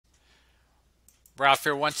Ralph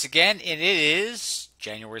here once again, and it is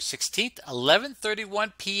January 16th,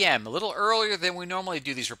 11:31 p.m., a little earlier than we normally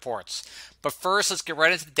do these reports. But first, let's get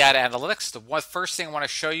right into the data analytics. The first thing I want to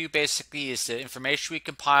show you basically is the information we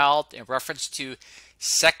compiled in reference to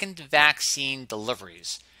second vaccine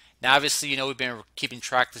deliveries. Now, obviously, you know we've been keeping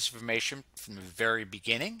track of this information from the very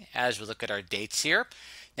beginning as we look at our dates here.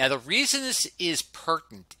 Now, the reason this is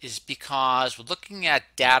pertinent is because we're looking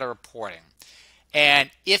at data reporting.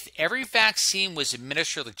 And if every vaccine was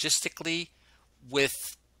administered logistically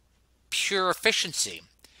with pure efficiency,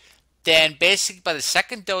 then basically by the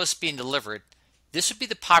second dose being delivered, this would be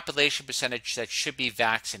the population percentage that should be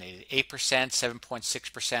vaccinated. 8%,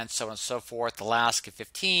 7.6%, so on and so forth. Alaska,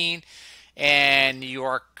 15%, and New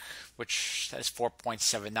York, which has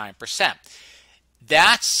 4.79%.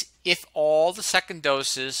 That's if all the second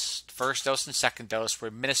doses, first dose and second dose, were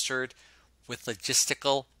administered with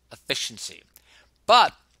logistical efficiency.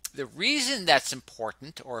 But the reason that's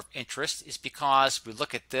important or of interest is because we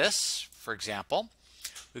look at this, for example,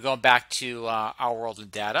 we're going back to our world in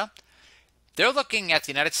data. They're looking at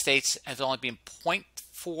the United States as only being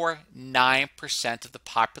 0.49% of the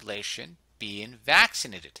population being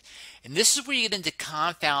vaccinated. And this is where you get into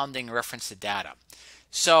confounding reference to data.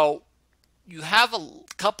 So you have a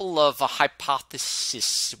couple of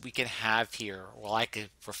hypotheses we can have here, or I could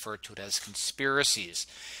refer to it as conspiracies.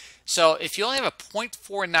 So if you only have a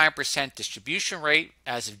 0.49% distribution rate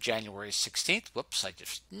as of January 16th, whoops, I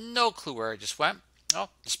just no clue where I just went. Oh,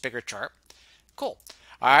 this bigger chart. Cool.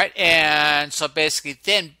 All right, and so basically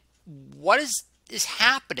then what is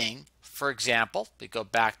happening, for example, we go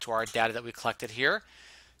back to our data that we collected here,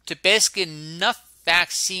 to basically enough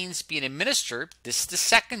vaccines being administered, this is the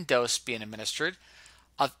second dose being administered,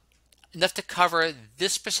 enough to cover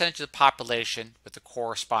this percentage of the population with the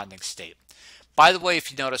corresponding state. By the way,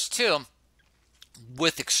 if you notice too,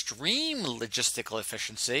 with extreme logistical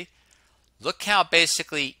efficiency, look how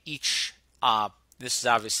basically each, this is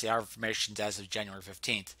obviously our information as of January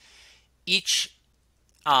 15th, each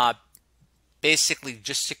basically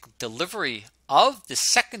logistical delivery of the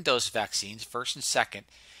second dose vaccines, first and second,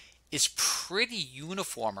 is pretty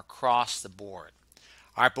uniform across the board.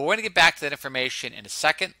 All right, but we're going to get back to that information in a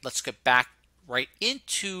second. Let's get back right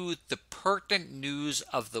into the pertinent news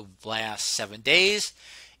of the last 7 days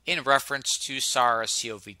in reference to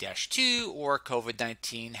SARS-CoV-2 or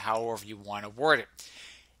COVID-19, however you want to word it.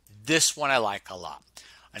 This one I like a lot.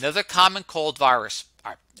 Another common cold virus.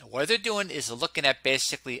 All right, what they're doing is looking at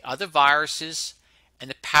basically other viruses and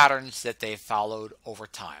the patterns that they followed over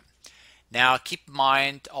time. Now, keep in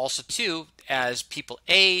mind also too, as people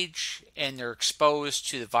age and they're exposed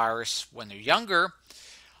to the virus when they're younger,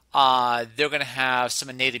 they're going to have some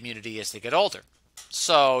innate immunity as they get older.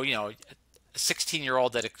 So, you know, a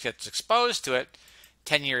 16-year-old that gets exposed to it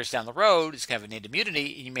 10 years down the road is going to have innate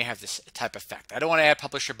immunity, and you may have this type of effect. I don't want to add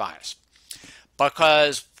publisher bias,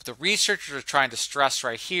 because the researchers are trying to stress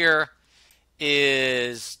right here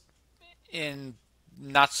is, in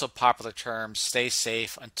not so popular terms, stay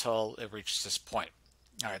safe until it reaches this point.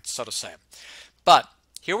 All right, so to say. But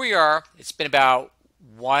here we are. It's been about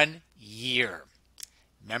 1 year.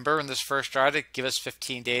 Remember in this first article, give us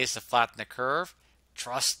 15 days to flatten the curve?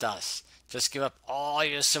 Trust us. Just give up all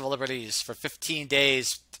your civil liberties for 15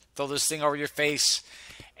 days. Throw this thing over your face,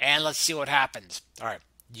 and let's see what happens. All right,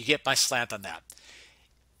 you get my slant on that.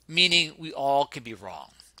 Meaning we all can be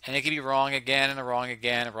wrong. And it can be wrong again and wrong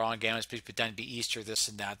again and wrong again. It's pretending to be Easter, this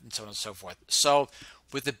and that, and so on and so forth. So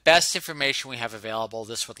with the best information we have available,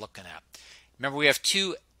 this is what we're looking at. Remember, we have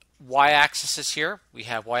two y-axes here. We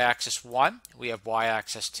have y-axis 1, we have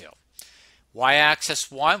y-axis 2. Y-axis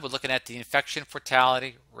 1, we're looking at the infection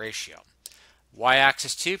fatality ratio.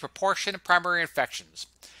 Y-axis 2, proportion of primary infections.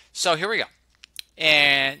 So here we go.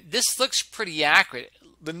 And this looks pretty accurate.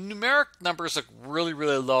 The numeric numbers look really,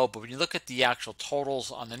 really low, but when you look at the actual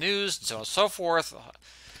totals on the news and so on and so forth,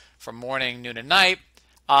 from morning, noon, and night,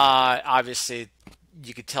 obviously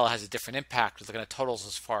you can tell it has a different impact with looking at totals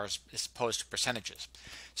as opposed to percentages.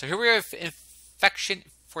 So here we have infection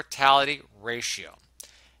fatality ratio.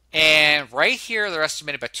 And right here, they're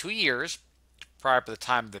estimated by 2 years prior to the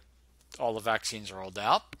time that all the vaccines are rolled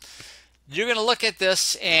out. You're going to look at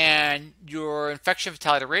this, and your infection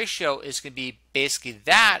fatality ratio is going to be basically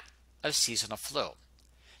that of seasonal flu.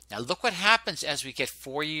 Now look what happens as we get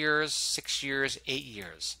 4 years, 6 years, 8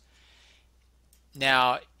 years.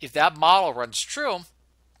 Now, if that model runs true,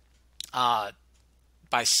 by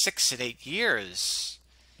 6 and 8 years,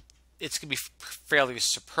 it's going to be fairly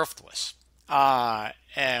superfluous,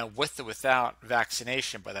 and with or without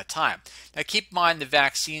vaccination by that time. Now keep in mind the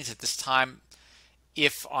vaccines at this time,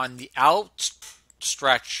 if on the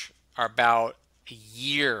outstretch are about a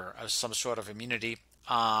year of some sort of immunity,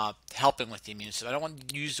 helping with the immune system. I don't want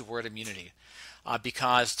to use the word immunity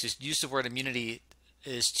because to use the word immunity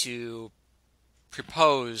is to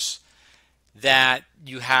propose that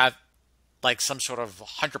you have like some sort of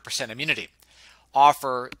 100% immunity.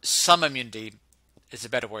 Offer some immunity is a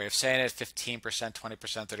better way of saying it, 15%, 20%,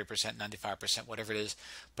 30%, 95%, whatever it is.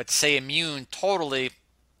 But to say immune totally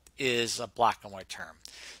is a black and white term.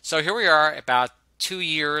 So here we are about 2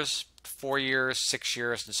 years, 4 years, 6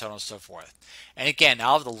 years, and so on and so forth. And again,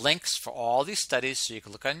 I'll have the links for all these studies so you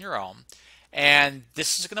can look on your own. And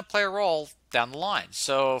this is going to play a role down the line.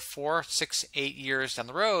 So 4, 6, 8 years down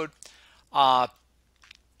the road,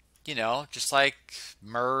 just like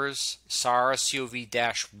MERS,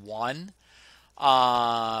 SARS-CoV-1,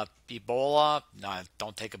 Ebola. No,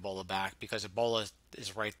 don't take Ebola back because Ebola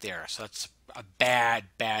is right there. So that's a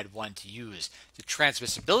bad one to use. The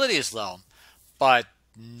transmissibility is low, but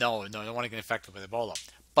no one want to get infected with Ebola.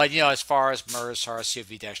 But as far as MERS,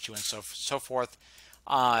 SARS-CoV-2, and so forth,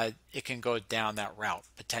 it can go down that route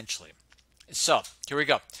potentially. So here we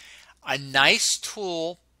go. A nice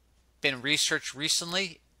tool been researched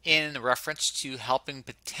recently in reference to helping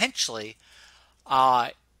potentially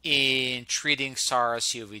in treating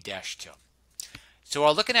SARS-CoV-2. So what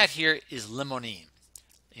we're looking at here is limonene.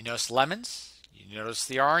 You notice lemons, you notice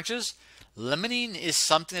the oranges. Limonene is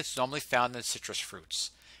something that's normally found in citrus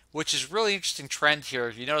fruits, which is really interesting trend here.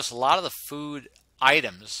 You notice a lot of the food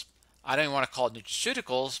items, I don't even want to call it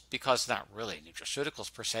nutraceuticals because it's not really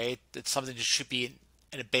nutraceuticals per se. It's something that should be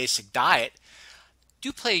in a basic diet,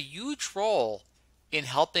 do play a huge role in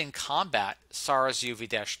helping combat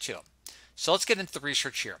SARS-CoV-2. So let's get into the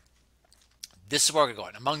research here. This is where we're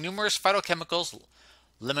going. Among numerous phytochemicals,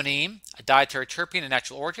 limonene, a dietary terpene of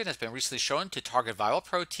natural origin, has been recently shown to target viral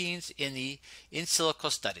proteins in the in silico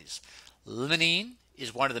studies. Limonene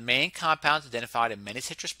is one of the main compounds identified in many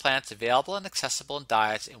citrus plants available and accessible in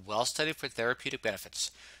diets and well studied for therapeutic benefits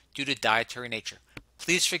due to dietary nature.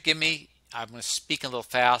 Please forgive me. I'm going to speak a little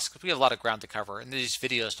fast because we have a lot of ground to cover, and these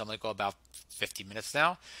videos normally go about 50 minutes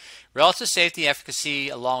now. Relative safety and efficacy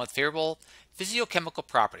along with favorable physiochemical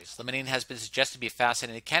properties. Limonene has been suggested to be a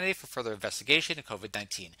fascinating candidate for further investigation in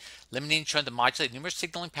COVID-19. Limonene is shown to modulate numerous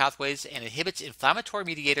signaling pathways and inhibits inflammatory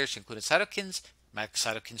mediators including cytokines,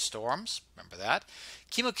 cytokine storms, remember that,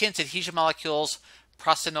 chemokines, adhesion molecules,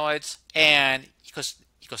 prostanoids, and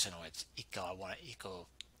ecosinoids.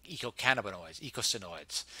 Ecocannabinoids,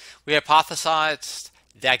 ecosinoids. We hypothesized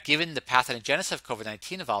that given the pathogenesis of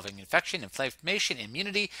COVID-19 involving infection, inflammation, and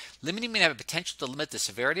immunity, limonene may have a potential to limit the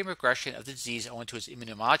severity and progression of the disease owing to its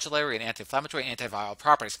immunomodulatory and anti-inflammatory and antiviral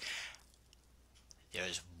properties.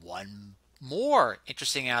 There's one more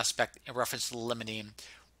interesting aspect in reference to limonene,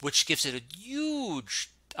 which gives it a huge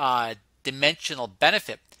dimensional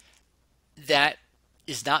benefit that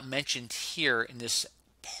is not mentioned here in this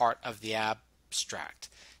part of the abstract.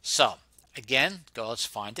 So again, let's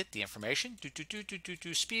find it, the information.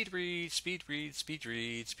 Speed reading.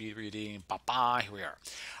 Here we are.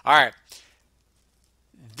 All right.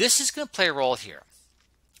 This is going to play a role here.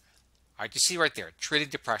 All right, you see right there, treating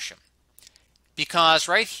depression. Because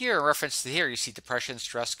right here, in reference to here, you see depression,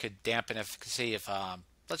 stress could dampen efficacy of,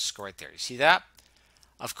 let's just go right there. You see that?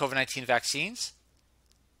 Of COVID-19 vaccines.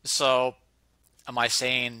 So am I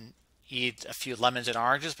saying eat a few lemons and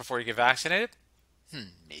oranges before you get vaccinated?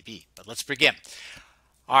 Maybe, but let's begin.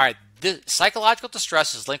 All right, the psychological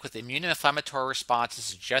distress is linked with immune and inflammatory responses,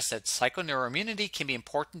 suggests that psychoneuroimmunity can be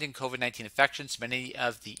important in COVID-19 infections. Many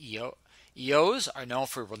of the EOs are known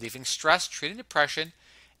for relieving stress, treating depression,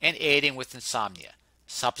 and aiding with insomnia.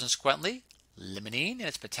 Subsequently, limonene and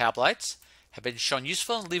its metabolites have been shown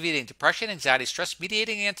useful in alleviating depression, anxiety, stress,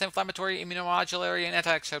 mediating anti-inflammatory, immunomodulatory, and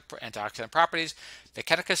antioxidant properties.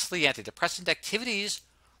 Mechanically, antidepressant activities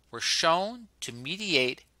were shown to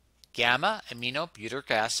mediate gamma-aminobutyric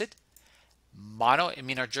acid,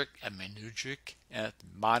 monoaminergic,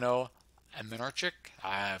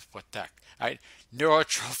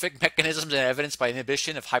 neurotrophic mechanisms and evidence by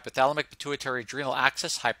inhibition of hypothalamic pituitary adrenal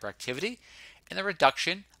axis hyperactivity, and the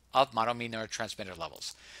reduction of monoaminotransmitter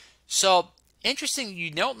levels. So interesting,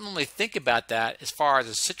 you don't normally think about that as far as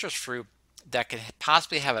a citrus fruit that can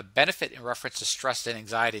possibly have a benefit in reference to stress and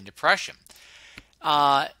anxiety and depression.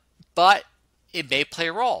 But it may play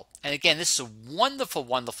a role. And again, this is a wonderful,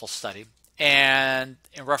 wonderful study. And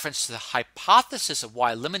in reference to the hypothesis of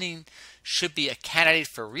why limonene should be a candidate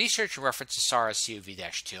for research in reference to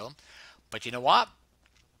SARS-CoV-2. But you know what?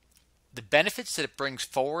 The benefits that it brings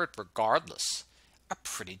forward regardless are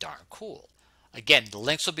pretty darn cool. Again, the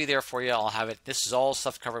links will be there for you. I'll have it. This is all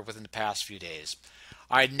stuff covered within the past few days.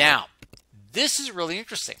 All right, now, this is really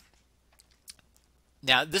interesting.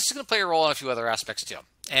 Now, this is going to play a role in a few other aspects too.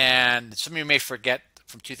 And some of you may forget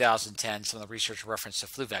from 2010 some of the research reference to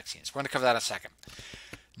flu vaccines. We're going to cover that in a second.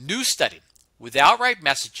 New study. Without right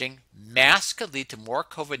messaging, masks could lead to more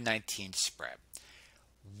COVID-19 spread.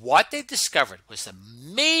 What they discovered was the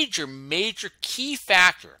major key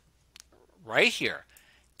factor right here.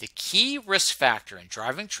 The key risk factor in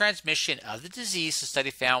driving transmission of the disease the study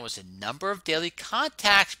found was the number of daily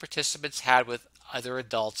contacts participants had with other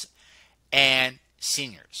adults and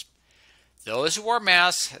seniors. Those who wore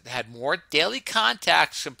masks had more daily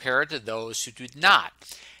contacts compared to those who did not,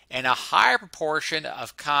 and a higher proportion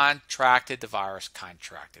of contracted the virus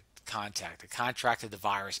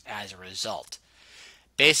as a result.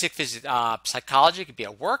 Basic psychology could be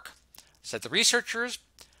at work, said the researchers.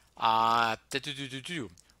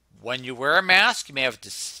 When you wear a mask, you may have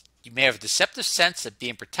a deceptive sense of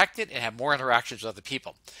being protected and have more interactions with other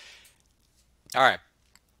people. All right.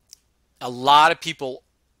 A lot of people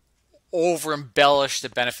over-embellish the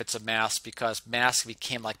benefits of masks because masks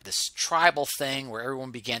became like this tribal thing where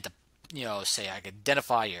everyone began to, say, I can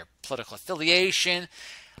identify your political affiliation,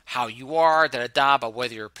 how you are, but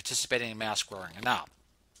whether you're participating in mask wearing or not.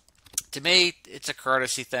 To me, it's a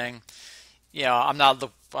courtesy thing. I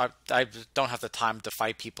don't have the time to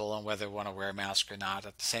fight people on whether they want to wear a mask or not.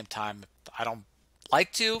 At the same time, I don't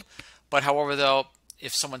like to. But however, though,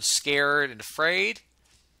 if someone's scared and afraid,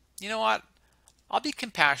 you know what? I'll be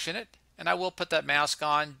compassionate and I will put that mask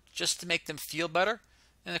on just to make them feel better.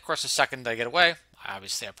 And of course, the second I get away, I'll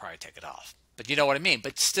probably take it off. But you know what I mean?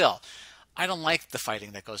 But still, I don't like the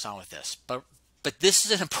fighting that goes on with this. But this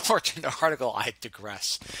is an important article. I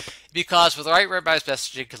digress. Because with the right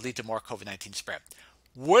messaging could lead to more COVID-19 spread.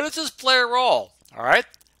 Where does this play a role? All right.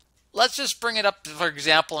 Let's just bring it up, for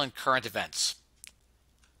example, in current events.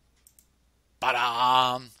 But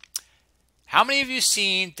how many of you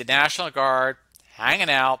seen the National Guard hanging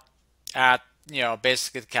out at,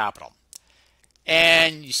 basically the Capitol?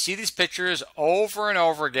 And you see these pictures over and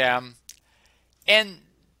over again. And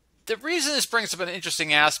the reason this brings up an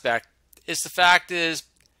interesting aspect is the fact is,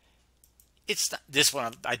 it's not, this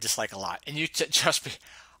one I dislike a lot. And you trust me,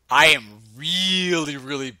 I am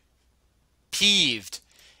really peeved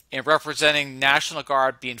in representing National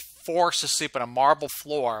Guard being forced to sleep on a marble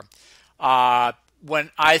floor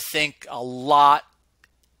when I think a lot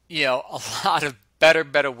of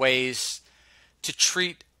better ways to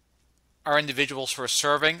treat our individuals who are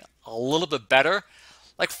serving a little bit better.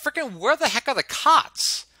 Like, freaking, where the heck are the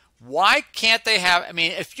cots? Why can't they have,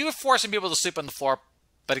 if you're forcing people to sleep on the floor,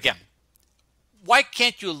 but again, why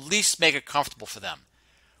can't you at least make it comfortable for them?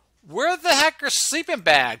 Where the heck are sleeping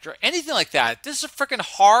bags or anything like that? This is a freaking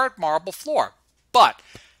hard marble floor. But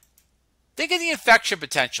think of the infection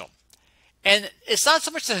potential. And it's not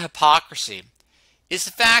so much the hypocrisy. It's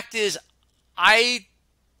the fact is, I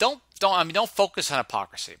don't focus on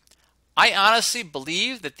hypocrisy. I honestly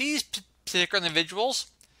believe that these particular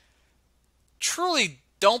individuals truly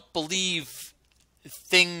don't believe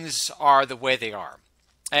things are the way they are.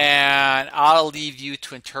 And I'll leave you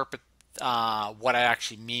to interpret what I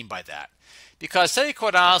actually mean by that. Because, to tell you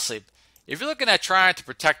quite honestly, if you're looking at trying to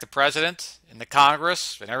protect the president and the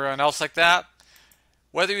Congress and everyone else like that,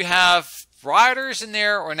 whether you have rioters in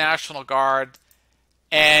there or National Guard,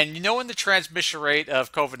 and when the transmission rate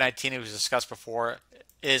of COVID-19, it was discussed before,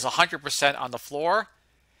 is 100% on the floor,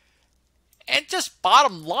 and just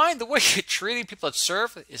bottom line, the way you're treating people that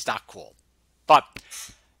serve is not cool. But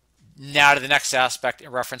now to the next aspect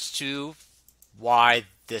in reference to why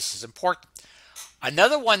this is important.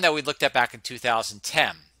 Another one that we looked at back in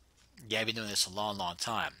 2010, I've been doing this a long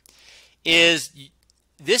time, is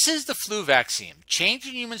this is the flu vaccine,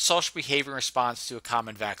 changing human social behavior in response to a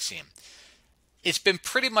common vaccine. It's been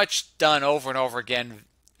pretty much done over and over again.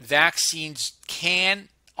 Vaccines can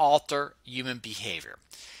alter human behavior.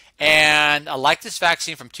 And I like this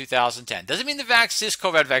vaccine from 2010. Doesn't mean this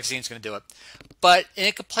COVID vaccine is going to do it, but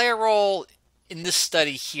it could play a role in this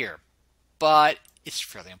study here. But it's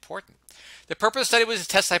fairly important. The purpose of the study was to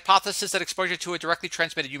test the hypothesis that exposure to a directly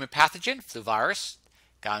transmitted human pathogen, flu virus,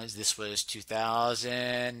 this was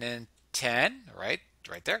 2010, right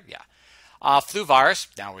there, yeah. Flu virus,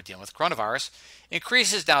 now we're dealing with coronavirus,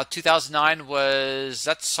 increases, now 2009 was,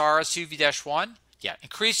 that's SARS-CoV-2? Yeah,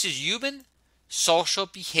 increases human social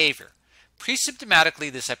behavior.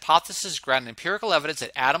 Pre-symptomatically, this hypothesis grounded in empirical evidence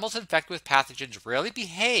that animals infected with pathogens rarely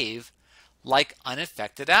behave like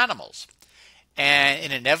uninfected animals. And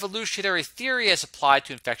in an evolutionary theory as applied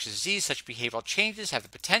to infectious disease, such behavioral changes have the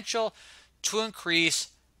potential to increase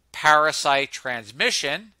parasite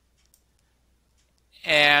transmission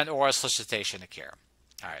and or solicitation of care.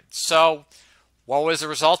 All right, so what was the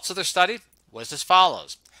results of their study? was as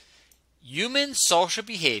follows. Human social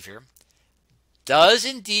behavior does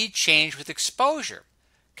indeed change with exposure.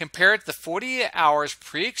 Compared to the 48 hours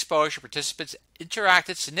pre-exposure, participants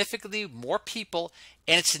interacted significantly more people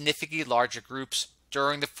and in significantly larger groups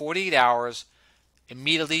during the 48 hours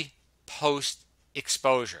immediately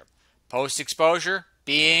post-exposure. Post-exposure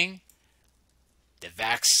being the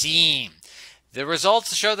vaccine. The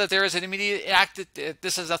results show that there is an immediate act.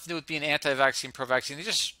 This has nothing to do with being anti-vaccine, pro-vaccine.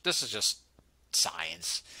 This is just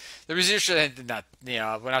science. The research,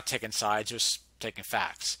 we're not taking sides, just taking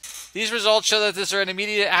facts. These results show that there's an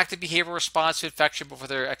immediate active behavioral response to infection before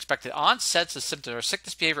their expected onsets of symptoms or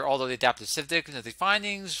sickness behavior, although the adaptive symptoms and the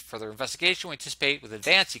findings, further investigation, we anticipate with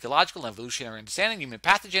advanced ecological and evolutionary understanding, human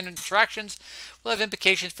pathogen interactions will have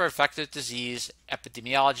implications for infectious disease,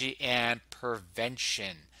 epidemiology, and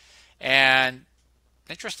prevention. And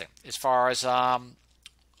interesting as far as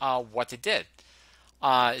what they did.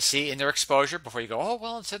 See, in their exposure, before you go, oh,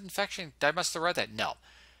 well, it said infection, I must have read that. No.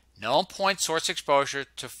 Known point source exposure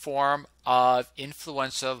to form of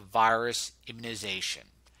influenza virus immunization.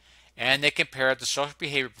 And they compared the social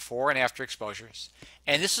behavior before and after exposures.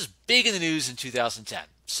 And this was big in the news in 2010.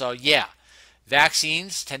 So yeah,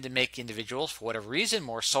 vaccines tend to make individuals, for whatever reason,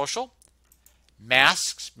 more social.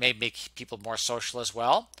 Masks may make people more social as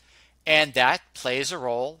well. And that plays a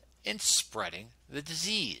role in spreading the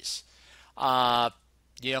disease.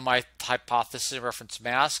 My hypothesis in reference to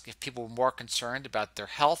masks, if people were more concerned about their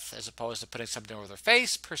health as opposed to putting something over their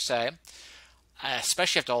face per se,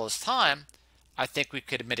 especially after all this time, I think we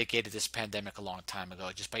could have mitigated this pandemic a long time ago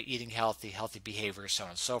just by eating healthy behavior, so on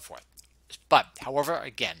and so forth. But, however,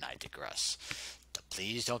 again, I digress.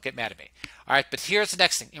 Please don't get mad at me. All right, but here's the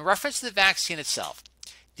next thing. In reference to the vaccine itself,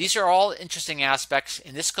 these are all interesting aspects,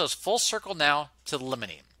 and this goes full circle now to the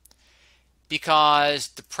limonene. Because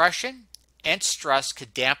depression and stress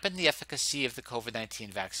could dampen the efficacy of the COVID-19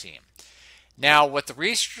 vaccine. Now, what the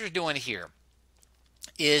researchers are doing here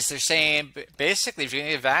is they're saying, basically, if you're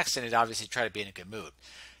going to get vaccinated, obviously try to be in a good mood.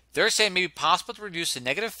 They're saying it may be possible to reduce the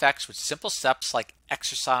negative effects with simple steps like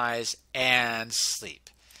exercise and sleep.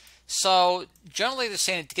 So, generally, they're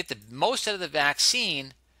saying to get the most out of the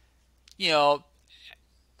vaccine,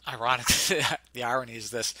 ironically, the irony is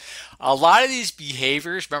this. A lot of these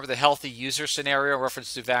behaviors, remember the healthy user scenario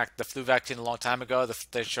reference to the flu vaccine a long time ago,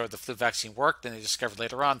 they showed the flu vaccine worked, and they discovered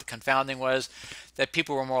later on the confounding was that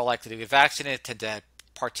people were more likely to get vaccinated, tend to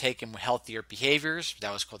partake in healthier behaviors.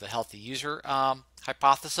 That was called the healthy user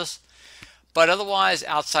hypothesis. But otherwise,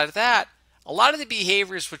 outside of that, a lot of the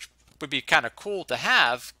behaviors which would be kind of cool to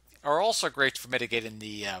have are also great for mitigating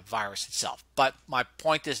the virus itself. But my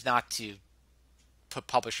point is not to put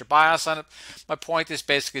publisher bias on it. My point is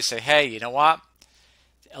basically say, hey, you know what?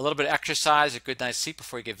 A little bit of exercise, a good night's sleep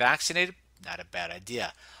before you get vaccinated, not a bad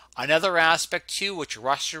idea. Another aspect too, which a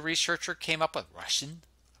Russian researcher came up with, Russian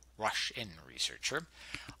researcher,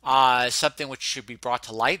 something which should be brought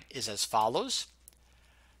to light is as follows.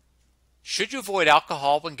 Should you avoid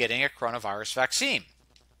alcohol when getting a coronavirus vaccine?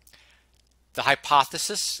 The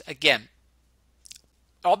hypothesis, again,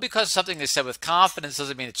 all because something is said with confidence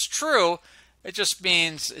doesn't mean it's true. It just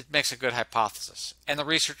means it makes a good hypothesis. And the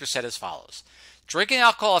researcher said as follows. Drinking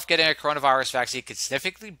alcohol if getting a coronavirus vaccine could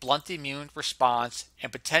significantly blunt the immune response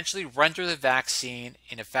and potentially render the vaccine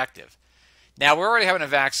ineffective. Now, we're already having a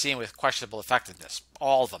vaccine with questionable effectiveness.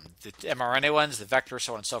 All of them. The mRNA ones, the vector,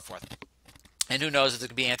 so on and so forth. And who knows if there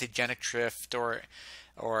could be antigenic drift or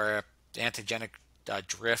antigenic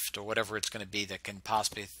drift or whatever it's going to be that can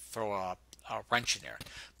possibly throw a wrench in there.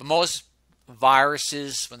 But most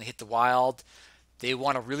viruses, when they hit the wild, they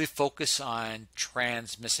want to really focus on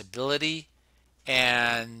transmissibility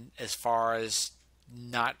and as far as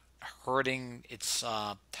not hurting its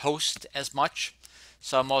host as much.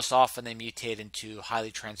 So most often they mutate into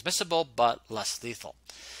highly transmissible but less lethal.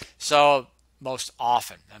 So most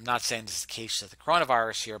often, I'm not saying this is the case of the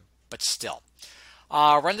coronavirus here, but still.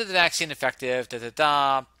 Render the vaccine effective,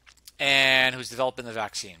 and who's developing the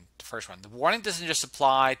vaccine? The first one. The warning doesn't just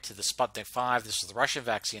apply to the Sputnik 5, this is the Russian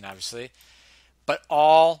vaccine obviously, but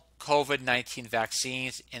all COVID-19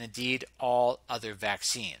 vaccines and indeed all other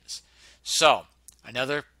vaccines. So,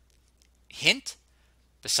 another hint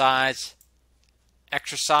besides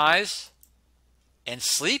exercise and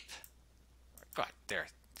sleep,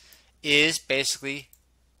 is basically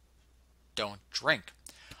don't drink.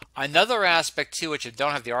 Another aspect too, which I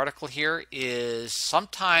don't have the article here, is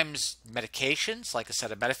sometimes medications like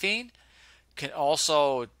acetaminophen can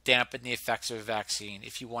also dampen the effects of a vaccine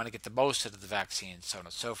if you want to get the most out of the vaccine, so on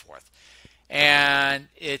and so forth. And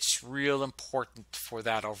it's real important for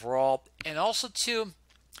that overall. And also too,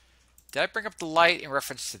 did I bring up the light in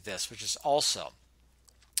reference to this, which is also,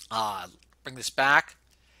 bring this back.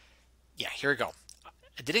 Yeah, here we go.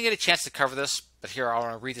 I didn't get a chance to cover this, but here I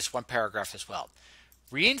want to read this one paragraph as well.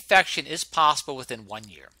 Reinfection is possible within 1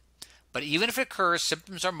 year, but even if it occurs,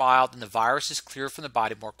 symptoms are mild and the virus is cleared from the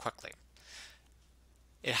body more quickly.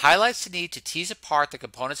 It highlights the need to tease apart the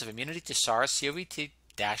components of immunity to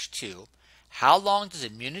SARS-CoV-2. How long does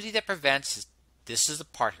immunity that prevents, this is the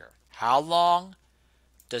part here, how long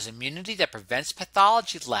does immunity that prevents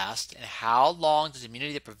pathology last, and how long does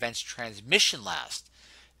immunity that prevents transmission last?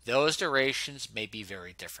 Those durations may be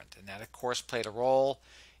very different. And that, of course, played a role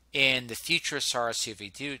in the future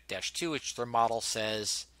SARS-CoV-2, which their model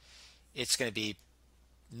says it's going to be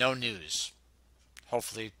no news.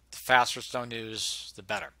 Hopefully, the faster it's no news, the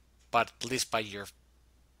better. But at least by year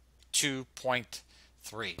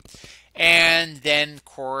 2.3. And then, of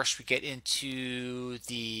course, we get into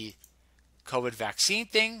the COVID vaccine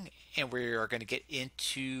thing, and we are going to get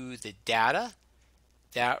into the data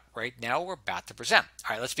that right now we're about to present.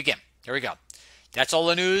 All right, let's begin. Here we go. That's all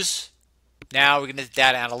the news. Now we get into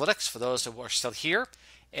data analytics for those who are still here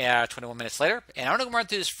 21 minutes later. And I'm going to run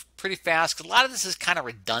through this pretty fast because a lot of this is kind of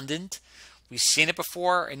redundant. We've seen it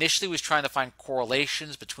before. Initially, we was trying to find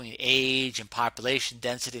correlations between age and population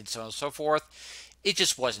density and so on and so forth. It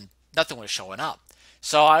just wasn't, nothing was showing up.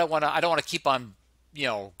 So I don't want to keep on,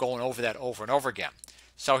 going over that over and over again.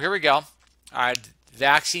 So here we go. All right,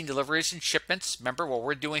 vaccine deliveries and shipments. Remember, what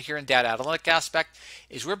we're doing here in data analytic aspect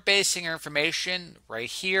is we're basing our information right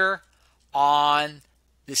here on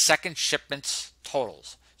the second shipments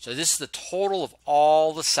totals. So this is the total of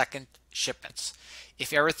all the second shipments.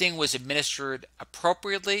 If everything was administered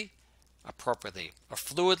appropriately, or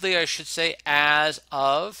fluidly, I should say, as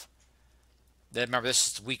of, remember this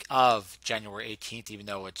is the week of January 18th, even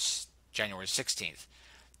though it's January 16th.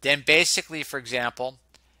 Then basically, for example,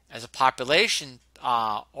 as a population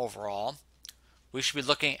overall, we should be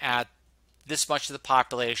looking at this much of the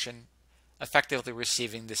population effectively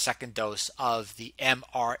receiving the second dose of the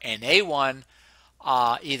mRNA one,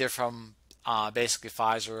 either from basically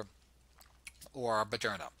Pfizer or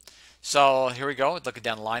Moderna. So here we go, looking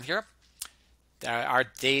down the line here. Our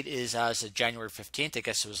date is as of January 15th. I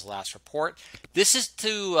guess it was the last report. This is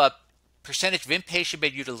to percentage of inpatient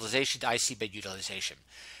bed utilization to IC bed utilization.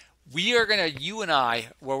 We are going to, you and I,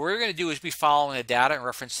 what we're going to do is be following the data in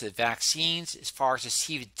reference to the vaccines as far as to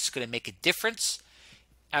see if it's going to make a difference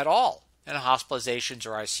at all in hospitalizations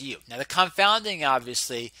or ICU. Now, the confounding,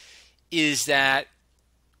 obviously, is that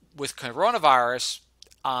with coronavirus,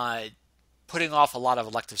 putting off a lot of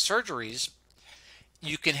elective surgeries,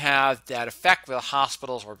 you can have that effect where the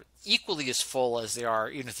hospitals are equally as full as they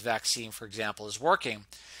are, even if the vaccine, for example, is working,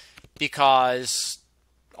 because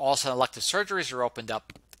all of a sudden elective surgeries are opened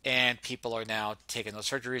up and people are now taking those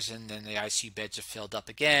surgeries, and then the ICU beds are filled up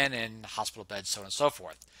again and hospital beds, so on and so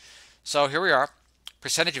forth. So here we are.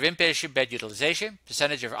 Percentage of inpatient bed utilization,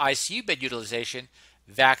 percentage of ICU bed utilization,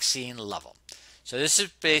 vaccine level. So this is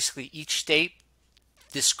basically each state.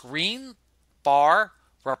 This green bar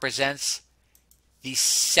represents the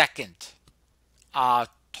second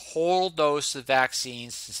total dose of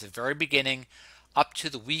vaccines since the very beginning up to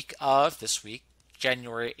the week of this week,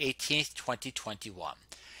 January 18th, 2021.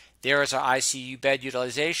 There is our ICU bed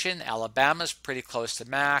utilization. Alabama's pretty close to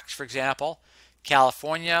max, for example.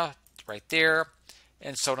 California, right there,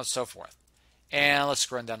 and so on and so forth. And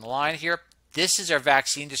let's run down the line here. This is our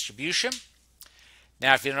vaccine distribution.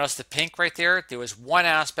 Now, if you notice the pink right there, there was one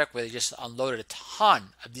aspect where they just unloaded a ton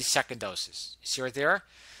of these second doses. You see right there?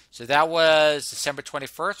 So that was December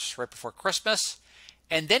 21st, right before Christmas.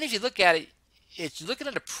 And then if you look at it, you're looking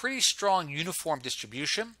at a pretty strong uniform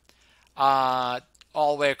distribution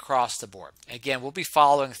all the way across the board. Again, we'll be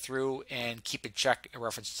following through and keep in check in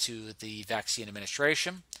reference to the vaccine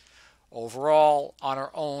administration. Overall, on our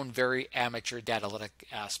own very amateur data analytic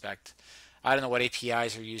aspect, I don't know what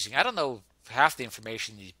APIs are using. I don't know half the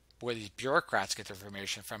information where these bureaucrats get their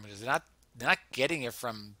information from, because they're not getting it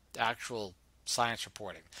from actual science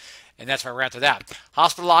reporting. And that's why I ran through that.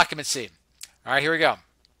 Hospital occupancy. All right, here we go.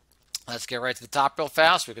 Let's get right to the top real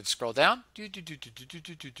fast. We can scroll down.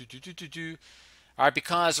 All right,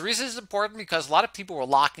 because the reason it's important, because a lot of people were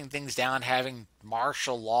locking things down, having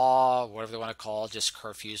martial law, whatever they want to call it, just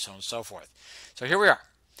curfews, so on and so forth. So here we are.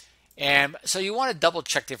 And so you want to double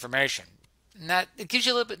check the information. And that it gives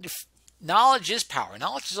you a little bit. Knowledge is power.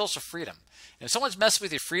 Knowledge is also freedom. And if someone's messing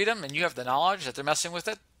with your freedom and you have the knowledge that they're messing with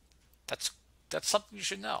it, that's something you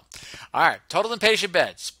should know. All right, total inpatient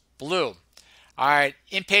beds, blue. All right,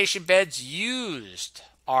 inpatient beds used,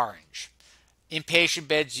 orange. Inpatient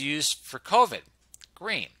beds used for COVID,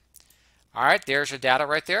 green. All right, there's your data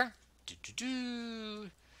right there.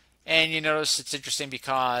 And you notice it's interesting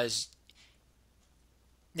because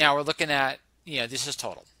now we're looking at, this is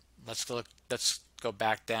total. Let's go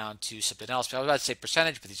back down to something else. But I was about to say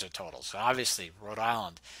percentage, but these are totals. So obviously Rhode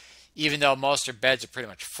Island, even though most of their beds are pretty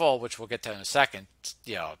much full, which we'll get to in a second,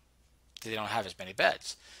 they don't have as many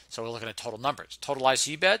beds. So we're looking at total numbers. Total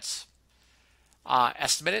ICU beds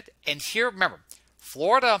estimated. And here, remember,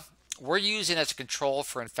 Florida, we're using as a control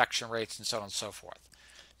for infection rates and so on and so forth.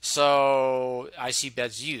 So ICU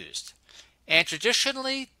beds used. And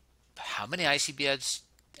traditionally, how many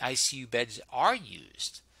ICU beds are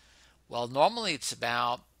used? Well, normally it's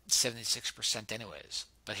about 76% anyways.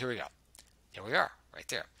 But here we go. There we are, right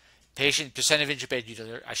there. Patient percent of in-bed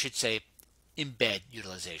utilization, I should say in-bed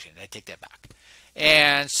utilization. I take that back.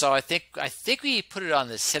 And so I think we put it on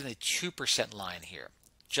the 72% line here,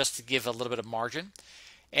 just to give a little bit of margin.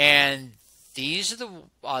 And these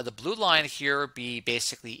are the blue line here would be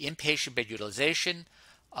basically inpatient bed utilization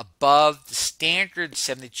above the standard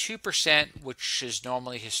 72%, which is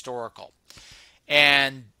normally historical.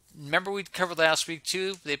 And remember we covered last week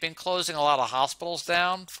too, they've been closing a lot of hospitals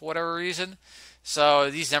down for whatever reason. So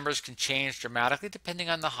these numbers can change dramatically depending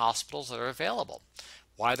on the hospitals that are available.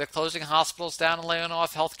 Why they're closing hospitals down and laying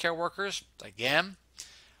off healthcare workers? Again,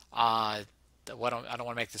 I don't want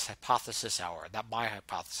to make this hypothesis hour, not my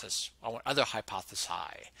hypothesis. I want other hypothesis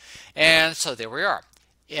high. And so there we are.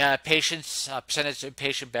 Patients, percentage of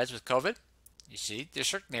inpatient beds with COVID. You see, there's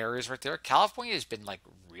certain areas right there. California has been like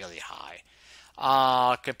really high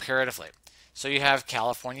comparatively. So you have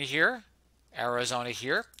California here, Arizona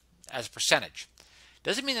here as a percentage.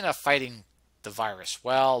 Doesn't mean they're not fighting the virus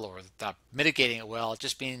well or not mitigating it well. It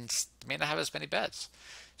just means they may not have as many beds.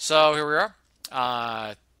 So here we are.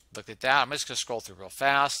 Look at that. I'm just going to scroll through real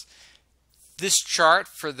fast. This chart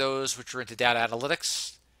for those which are into data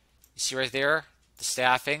analytics, you see right there, the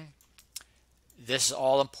staffing. This is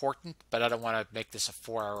all important, but I don't want to make this a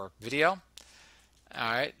 4-hour video.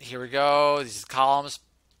 All right, here we go. These are the columns.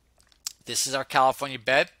 This is our California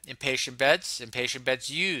bed, inpatient beds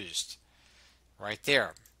used, right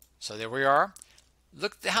there. So there we are.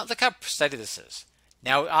 Look how steady this is.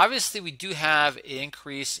 Now, obviously, we do have an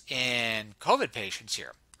increase in COVID patients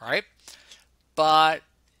here, right? But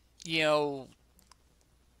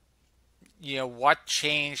what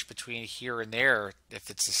changed between here and there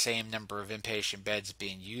if it's the same number of inpatient beds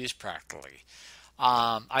being used practically?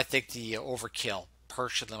 I think the overkill,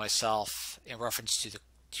 personally myself, in reference to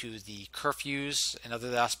the curfews and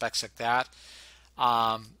other aspects like that.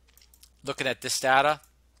 Looking at this data,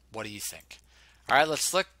 what do you think? All right,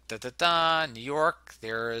 let's look. New York,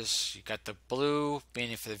 you got the blue,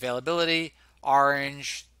 meaning for the availability,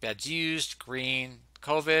 orange, beds used, green,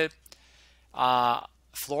 COVID.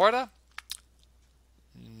 Florida,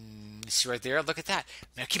 you see right there, look at that.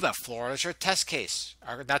 Now keep up, Florida's our test case,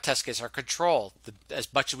 our control.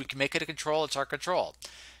 As much as we can make it a control, it's our control.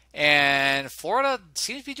 And Florida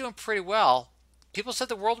seems to be doing pretty well. People said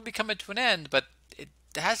the world would be coming to an end, but it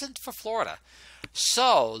hasn't for Florida.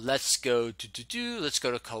 So let's go to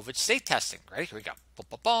COVID state testing. Right, here we go. Boom,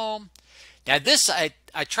 boom, boom. Now this, I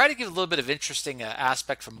try to give a little bit of interesting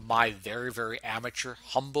aspect from my very, very amateur,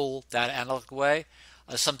 humble data analytical way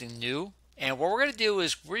of something new. And what we're going to do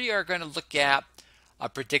is we are going to look at a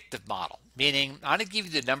predictive model, meaning I'm going to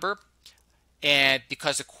give you the number, and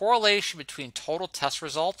because the correlation between total test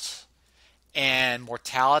results and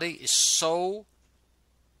mortality is so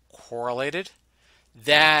correlated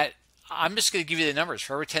that I'm just going to give you the numbers.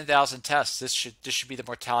 For every 10,000 tests, this should be the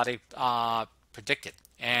mortality predicted,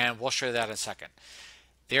 and we'll show you that in a second.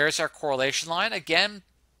 There's our correlation line. Again,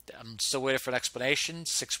 I'm still waiting for an explanation.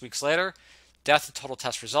 6 weeks later, death and total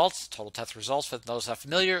test results. Total test results, for those not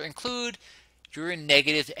familiar, include you're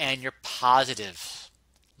negative and you're positive.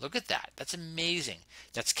 Look at that. That's amazing.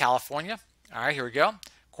 That's California. All right, here we go.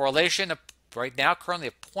 Correlation right now currently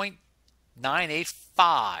at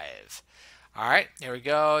 0.985. All right, here we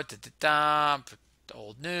go.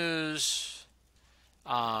 Old news.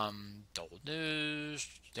 Old news.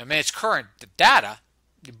 I mean, it's current data,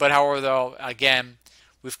 but however, though, again,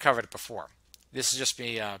 we've covered it before. This is just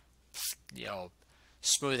me,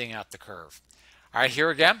 smoothing out the curve. All right, here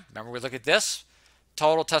again. Remember, we look at this.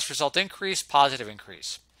 Total test result increase, positive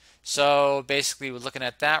increase. So basically, we're looking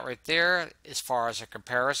at that right there as far as our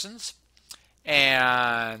comparisons.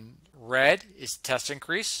 And red is the test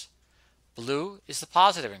increase. Blue is the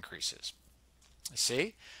positive increases. You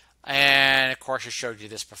see? And of course, I showed you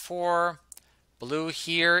this before. Blue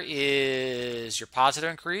here is your positive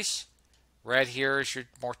increase. Red here is your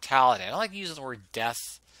mortality. I don't like using the word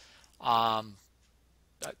death.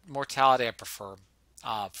 Mortality I prefer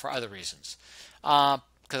for other reasons.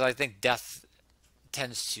 because I think death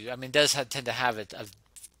does tend to have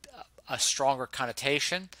a stronger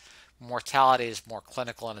connotation. Mortality is more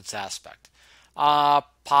clinical in its aspect.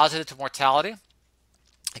 Positive to mortality.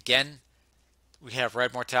 Again, we have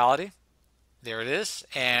red mortality. There it is.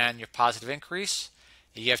 And your positive increase.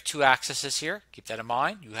 You have two axes here. Keep that in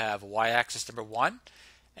mind. You have y-axis number 1.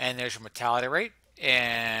 And there's your mortality rate.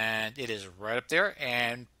 And it is right up there.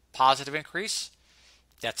 And positive increase.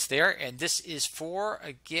 That's there. And this is for,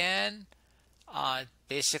 again,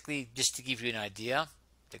 basically just to give you an idea. I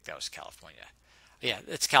think that was California. Yeah,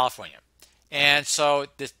 it's California. And so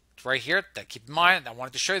this right here, that keep in mind, I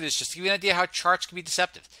wanted to show you this just to give you an idea how charts can be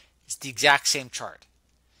deceptive. It's the exact same chart.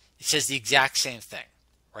 It says the exact same thing.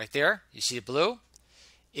 Right there, you see the blue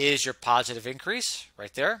is your positive increase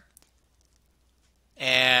right there.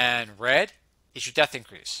 And red is your death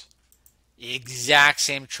increase. Exact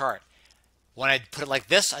same chart. When I put it like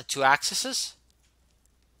this on two axes,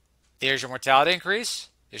 there's your mortality increase,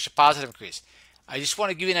 there's your positive increase. I just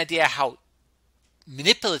want to give you an idea how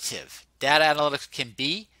manipulative data analytics can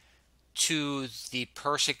be to the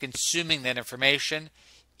person consuming that information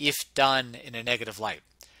if done in a negative light.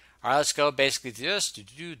 All right, let's go basically to this.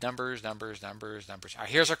 Numbers. All right,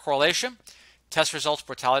 here's our correlation. Test results,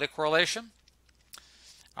 mortality correlation.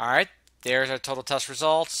 All right, there's our total test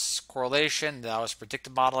results, correlation. That was a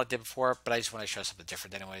predictive model I did before, but I just want to show something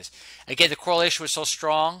different anyways. Again, the correlation was so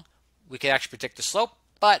strong, we could actually predict the slope,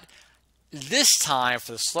 but this time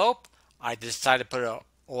for the slope, I decided to put an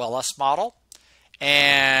OLS model.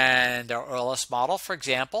 And our OLS model, for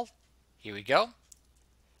example, here we go.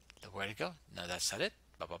 Where to go? No, that's not it.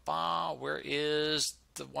 Where is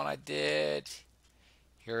the one I did?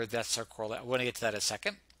 Here, that's our correlation. We're going to get to that in a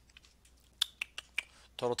second.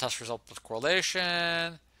 Total test result with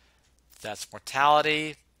correlation. That's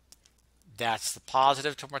mortality. That's the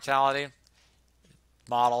positive to mortality.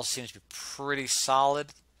 Model seems to be pretty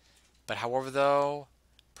solid. But however, though,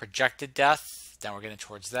 projected death, now we're getting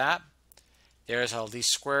towards that. There's our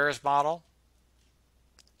least squares model.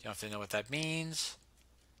 You don't have to know what that means.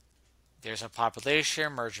 There's our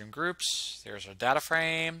population, merging groups. There's our data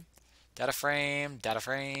frame, big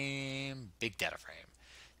data frame.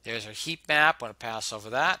 There's our heat map. I want to pass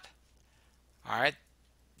over that. All right,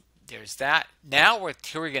 there's that. Now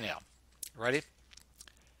here we're going to go. Ready?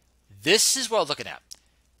 This is what we're looking at.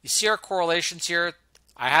 You see our correlations here?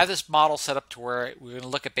 I have this model set up to where we're going to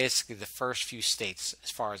look at basically the first few states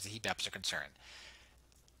as far as the heat maps are concerned.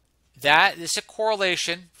 That is a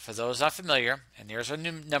correlation, for those not familiar, and there's our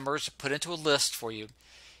new numbers to put into a list for you,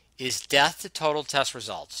 is death to total test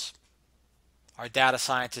results. Our data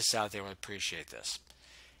scientists out there would appreciate this.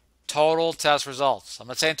 Total test results. I'm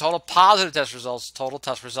not saying total positive test results, total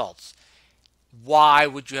test results. Why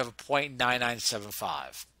would you have a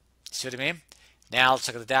 0.9975? See what I mean? Now let's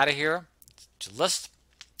look at the data here. To list.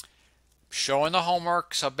 Showing the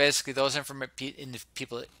homework. So basically those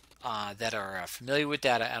people that are familiar with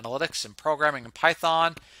data analytics and programming in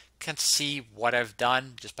Python can see what I've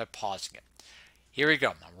done just by pausing it. Here we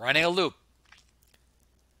go. I'm running a loop.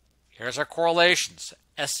 Here's our correlations.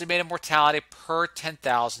 Estimated mortality per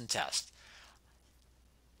 10,000 tests.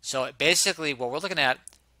 So basically what we're looking at,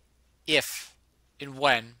 if and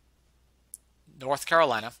when North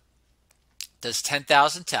Carolina does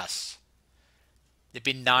 10,000 tests, there'd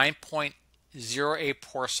be 9.08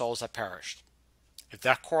 poor souls that perished. If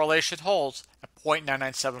that correlation holds at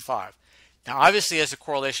 0.9975. Now, obviously, as the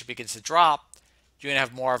correlation begins to drop, you're going to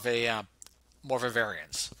have more of a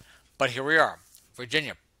variance. But here we are.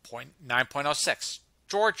 Virginia, 9.06.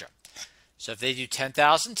 Georgia. So if they do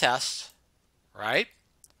 10,000 tests, right,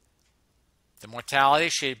 the mortality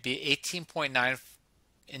should be 18.9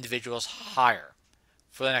 individuals higher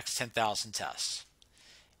for the next 10,000 tests.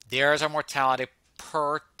 There's our mortality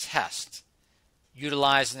per test,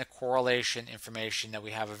 utilizing the correlation information that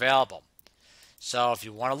we have available. So if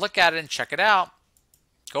you want to look at it and check it out,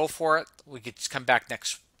 go for it. We could come back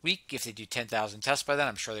next week if they do 10,000 tests by then.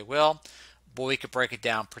 I'm sure they will. But we could break it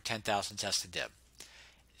down per 10,000 tests they did.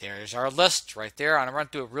 There's our list right there. I'm going to run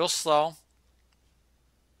through it real slow.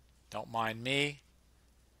 Don't mind me.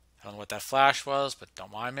 I don't know what that flash was, but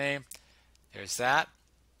don't mind me. There's that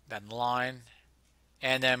line,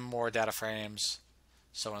 and then more data frames,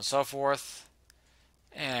 so on and so forth.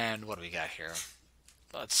 And what do we got here?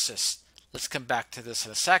 Let's come back to this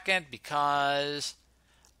in a second, because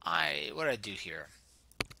what did I do here?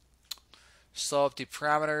 Slope,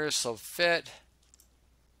 parameters, slope fit.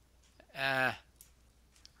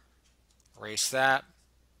 Erase that.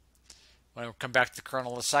 When we come back to the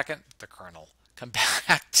kernel in a second, come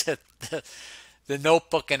back to the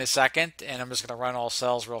notebook in a second, and I'm just going to run all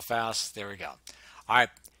cells real fast. There we go. All right,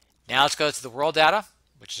 now let's go to the world data,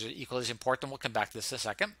 which is equally as important. We'll come back to this in a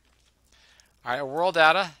second. All right, world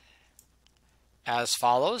data as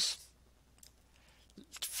follows.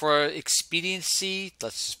 For expediency,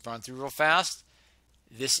 let's just run through real fast.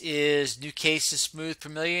 This is new cases smooth per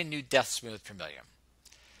million, new deaths smooth per million.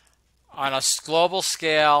 On a global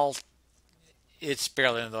scale, it's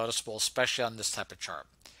barely noticeable, especially on this type of chart.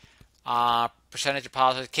 Percentage of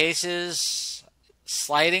positive cases,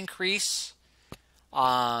 slight increase.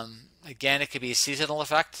 Again, it could be a seasonal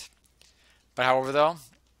effect. But however, though,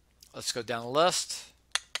 let's go down the list.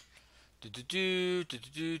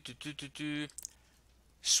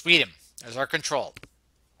 Sweden as our control.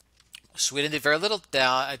 Sweden did very little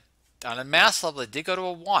down on a mass level. It did go to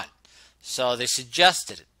a 1, so they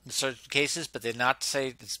suggested it in certain cases, but they did not say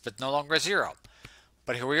it's but no longer a 0.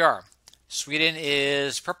 But here we are. Sweden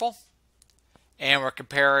is purple, and we're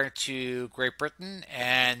comparing to Great Britain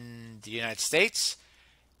and the United States.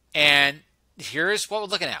 And here's what we're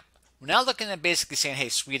looking at. We're now looking at basically saying, hey,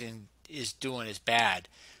 Sweden is doing is bad.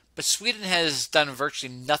 But Sweden has done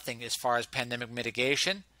virtually nothing as far as pandemic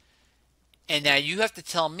mitigation. And now you have to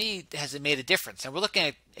tell me, has it made a difference? And we're looking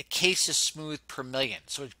at cases smooth per million.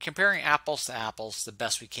 So we're comparing apples to apples the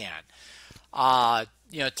best we can.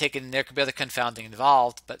 Taking there could be other confounding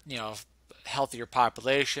involved, but healthier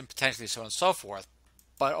population, potentially so on and so forth.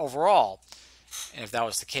 But overall, and if that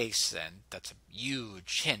was the case, then that's a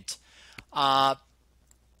huge hint.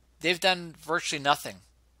 They've done virtually nothing.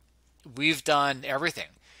 We've done everything.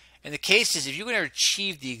 And the case is, if you're going to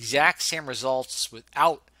achieve the exact same results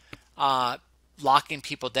without locking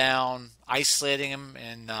people down, isolating them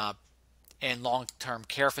in long-term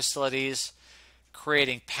care facilities,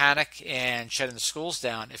 creating panic and shutting the schools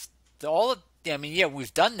down,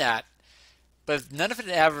 we've done that, but none of it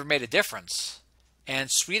ever made a difference.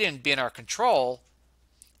 And Sweden, being our control,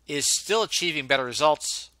 is still achieving better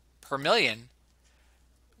results per million.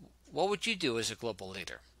 What would you do as a global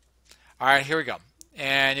leader? All right, here we go.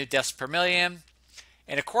 And new deaths per million.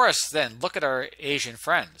 And of course, then look at our Asian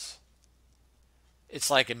friends.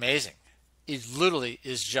 It's like amazing. It literally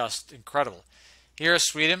is just incredible. Here's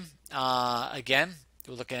Sweden. Again,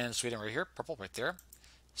 we're looking at Sweden right here, purple right there.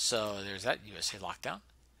 So there's that USA lockdown.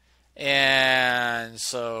 And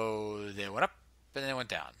so they went up and they went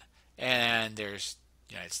down. And there's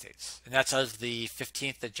the United States. And that's as of the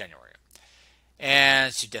 15th of January.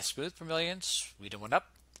 And so deaths smooth per million. Sweden went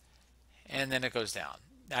up. And then it goes down.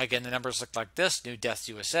 Now again, the numbers look like this. New deaths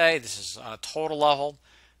USA. This is on a total level,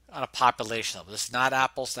 on a population level. This is not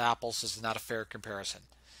apples to apples. This is not a fair comparison.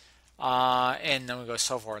 And then we go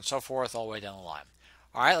so forth and so forth all the way down the line.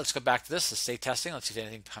 All right, let's go back to this. The state testing. Let's see if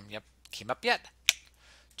anything came up yet.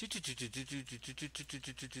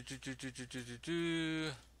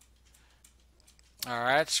 All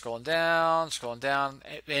right, scrolling down.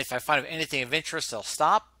 If I find anything of interest, I'll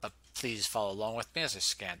stop. But please follow along with me as I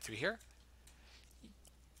scan through here.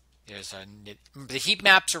 The heat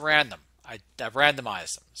maps are random. I've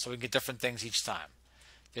randomized them so we can get different things each time.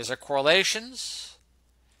 There's our correlations,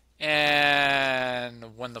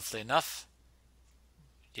 and wonderfully enough,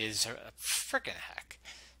 is a freaking heck.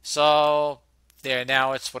 So there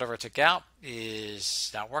now, it's whatever I took out is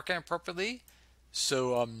not working appropriately.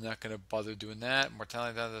 So I'm not going to bother doing that.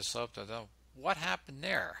 Mortality down the slope. What happened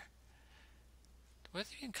there? Where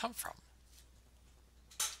did it even come from?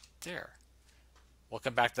 There. We'll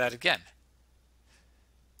come back to that again.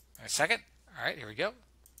 A second. All right, here we go.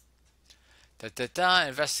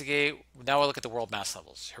 Investigate. Now we'll look at the world mass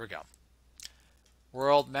levels. Here we go.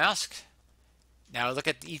 World mass. Now look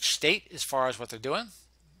at each state as far as what they're doing.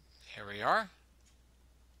 Here we are.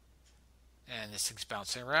 And this thing's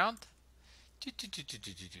bouncing around.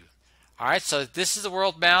 All right, so this is the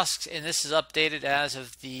world mass, and this is updated as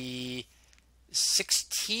of the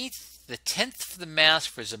 16th. The 10th for the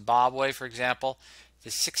mask for Zimbabwe, for example. The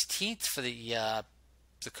 16th for the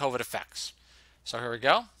COVID effects. So here we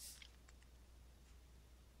go.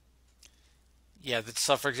 Yeah,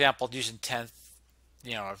 so for example, using 10th,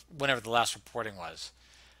 whenever the last reporting was.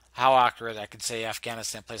 How accurate, I could say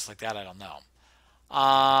Afghanistan, place like that, I don't know.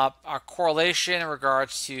 Our correlation in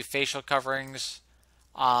regards to facial coverings,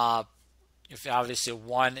 if obviously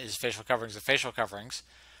one is facial coverings of facial coverings,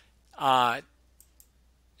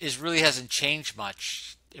 really hasn't changed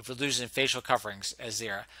much if we're losing facial coverings as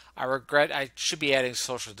there. I should be adding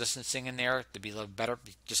social distancing in there to be a little better,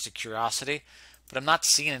 just a curiosity, but I'm not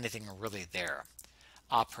seeing anything really there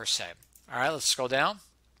per se. All right, let's scroll down.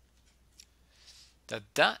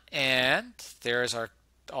 And there's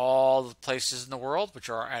all the places in the world which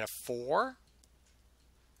are at a 4.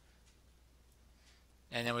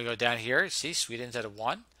 And then we go down here, see Sweden's at a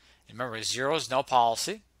 1. Remember, 0 is no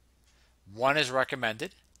policy, 1 is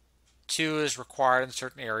recommended, 2 is required in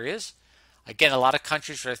certain areas. Again, a lot of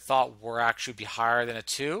countries that I thought were actually be higher than a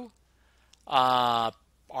 2 are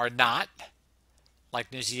not,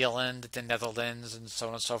 like New Zealand, the Netherlands, and so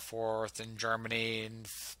on and so forth, and Germany, and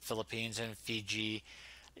Philippines, and Fiji.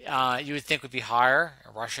 You would think would be higher.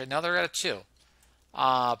 Russia, now they're at a 2.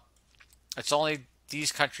 It's only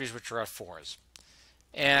these countries which are at 4s.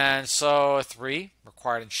 And so 3,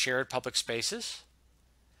 required in shared public spaces.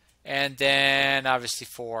 And then obviously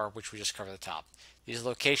 4, which we just covered at the top. These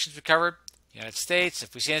locations we covered. United States.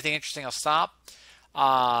 If we see anything interesting, I'll stop.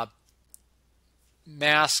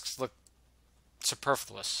 Masks look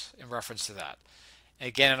superfluous in reference to that. And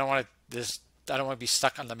again, I don't want to be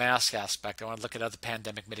stuck on the mask aspect. I want to look at other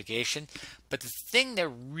pandemic mitigation. But the thing that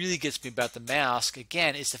really gets me about the mask,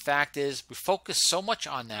 again, is the fact is we focus so much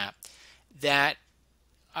on that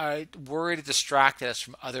I worry to distract us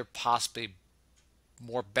from other possibly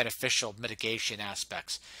more beneficial mitigation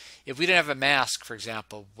aspects. If we didn't have a mask, for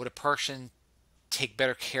example, would a person take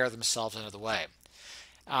better care of themselves another way?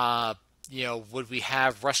 Would we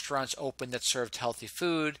have restaurants open that served healthy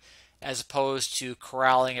food as opposed to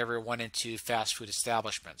corralling everyone into fast food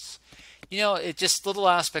establishments? It just little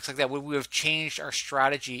aspects like that. Would we have changed our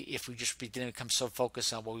strategy if we just didn't become so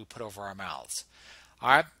focused on what we put over our mouths? All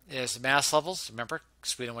right, there's the mass levels. Remember,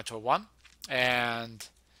 Sweden went to a 1. And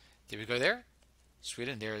did we go there?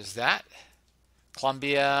 Sweden, there's that.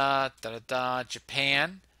 Colombia,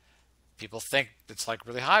 Japan. People think it's like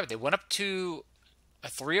really high, but they went up to a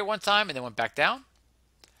 3 at one time and then went back down.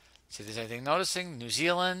 See if there's anything noticing. New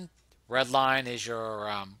Zealand, red line is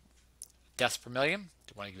your deaths per million.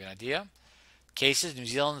 I want to give you an idea. Cases, New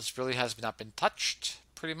Zealand really has not been touched,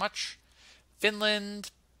 pretty much. Finland,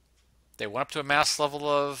 they went up to a mass level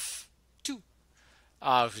of 2,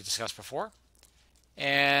 which we discussed before.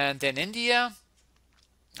 And then India,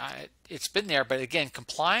 it's been there, but again,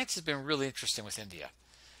 compliance has been really interesting with India.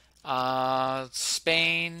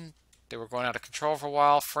 Spain, they were going out of control for a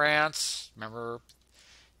while. France, remember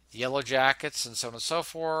the Yellow Jackets and so on and so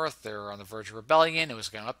forth. They were on the verge of rebellion. It was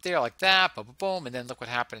going up there like that, boom, boom, boom, and then look what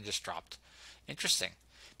happened and just dropped. Interesting.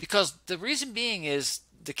 Because the reason being is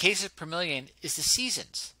the cases per million is the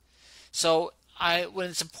seasons. So when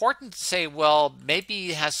it's important to say, well,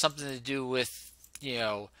 maybe it has something to do with,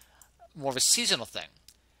 more of a seasonal thing.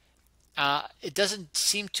 It doesn't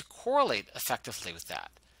seem to correlate effectively with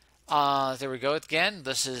that. There we go again.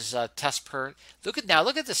 This is test per. Look at the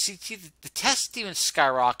CT. The test even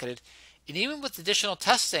skyrocketed, and even with additional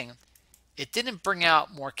testing, it didn't bring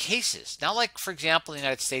out more cases. Not like, for example, the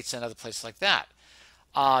United States and other places like that.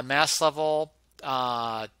 Mass level.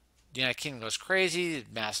 The United Kingdom goes crazy.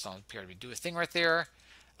 Masks don't appear to do a thing right there.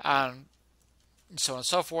 And so on and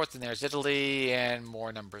so forth. And there's Italy and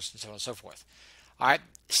more numbers and so on and so forth. All right,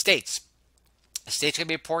 states. States are going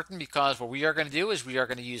to be important because what we are going to do is we are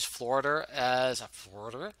going to use Florida as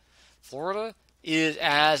Florida is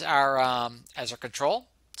as our control.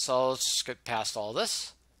 So let's just get past all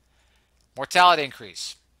this. Mortality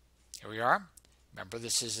increase. Here we are. Remember,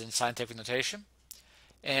 this is in scientific notation.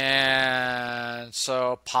 And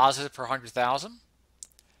so positive per 100,000.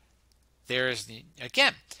 There's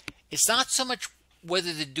again, it's not so much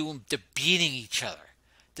whether they're beating each other.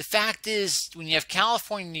 The fact is, when you have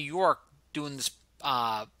California and New York doing this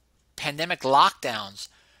pandemic lockdowns,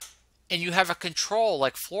 and you have a control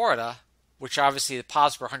like Florida, which obviously the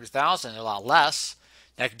positive per 100,000 is a lot less.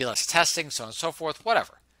 That could be less testing, so on and so forth,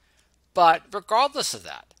 whatever. But regardless of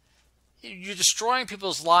that, you're destroying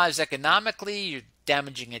people's lives economically. You're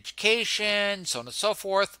damaging education, so on and so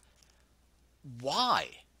forth. Why?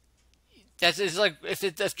 It's like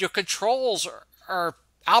if your controls are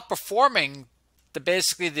outperforming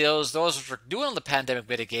basically those which are doing the pandemic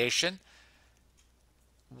mitigation,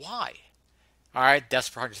 why? All right, deaths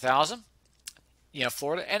per 100,000.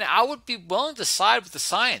 Florida, and I would be willing to side with the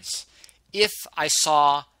science if I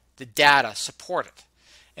saw the data support it.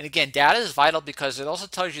 And again, data is vital because it also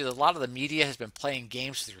tells you that a lot of the media has been playing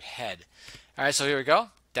games with your head. All right, so here we go.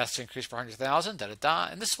 Deaths increased per 100,000,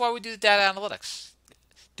 and this is why we do the data analytics.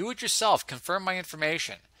 Do it yourself. Confirm my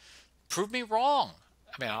information. Prove me wrong.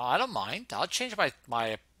 I mean, I don't mind. I'll change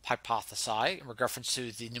my hypothesis in reference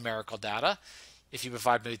to the numerical data if you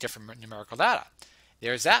provide me different numerical data.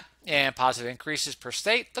 There's that. And positive increases per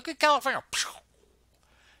state. Look at California.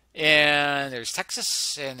 And there's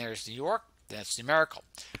Texas, and there's New York. That's numerical.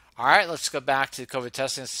 All right, let's go back to COVID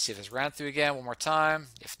testing. Let's see if it's ran through again one more time.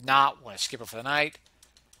 If not, we're going to skip it for the night.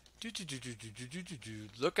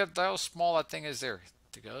 Look at how small that thing is there.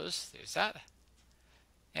 It goes. There's that.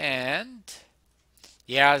 And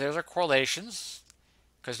yeah, there's our correlations.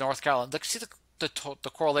 because North Carolina, look, see the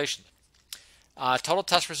correlation. Total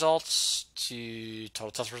test results to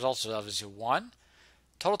total test results is obviously 1.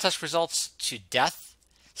 Total test results to death.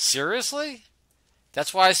 Seriously?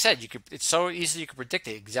 That's why I said you could. It's so easy you could predict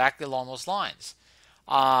it exactly along those lines.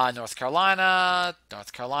 North Carolina,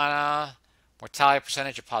 mortality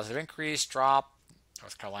percentage of positive increase, drop.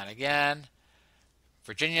 North Carolina again.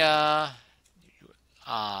 Virginia,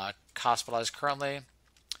 hospitalized currently.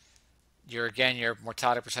 Your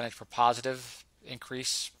mortality percentage for positive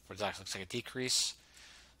increase, which actually looks like a decrease.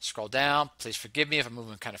 Scroll down. Please forgive me if I'm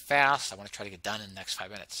moving kind of fast. I want to try to get done in the next 5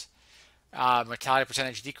 minutes. Mortality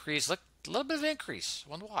percentage decrease. Look, a little bit of increase. I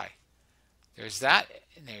wonder why. There's that,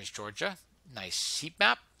 and there's Georgia. Nice heat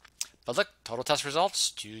map. But look, total test results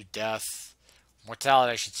to death,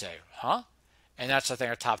 mortality, I should say. Huh? And that's, I think,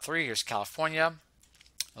 our top 3. Here's California,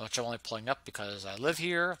 which I'm only pulling up because I live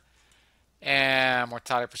here. And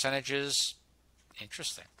mortality percentages,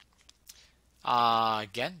 interesting.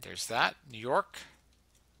 Again, there's that. New York.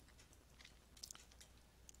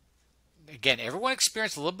 Again, everyone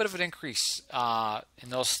experienced a little bit of an increase in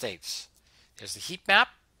those states. There's the heat map.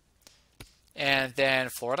 And then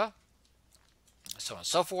Florida. So on and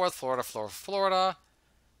so forth. Florida.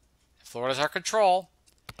 Florida's our control.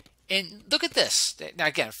 And look at this. Now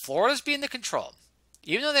again, Florida's being the control.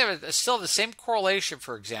 Even though they have still the same correlation,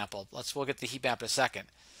 for example, we'll get the heat map in a second.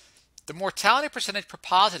 The mortality percentage per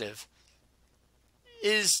positive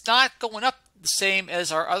is not going up the same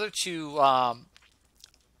as our other 2, I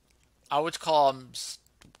would call them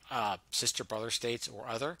sister brother states or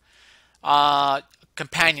other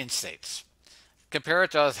companion states. Compare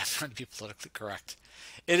it to others, I'm trying to be politically correct.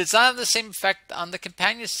 It is not the same effect on the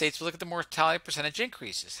companion states. We look at the mortality percentage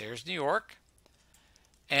increases. There's New York.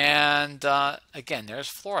 And again, there's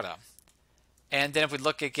Florida. And then if we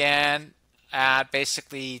look again at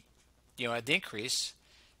basically, at the increase,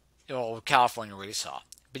 California already saw.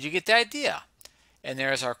 But you get the idea. And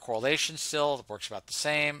there's our correlation still. It works about the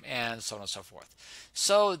same, and so on and so forth.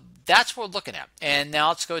 So that's what we're looking at. And now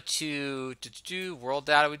let's go to world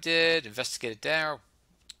data we did, investigated there,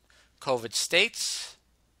 COVID states.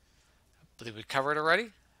 I believe we covered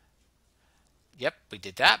already. Yep, we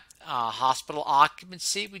did that. Hospital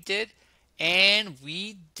occupancy we did. And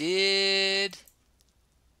we did,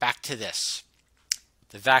 back to this,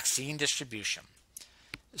 the vaccine distribution.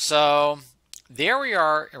 So there we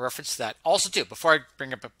are in reference to that. Also, too, before I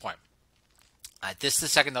bring up a point, this is the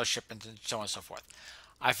second dose shipment and so on and so forth.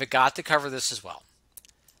 I forgot to cover this as well.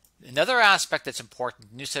 Another aspect that's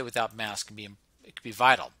important, new study without mask can be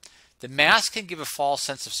vital. The mask can give a false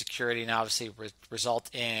sense of security and obviously result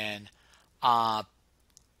in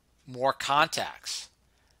more contacts.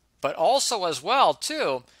 But also as well,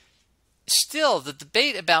 too, still the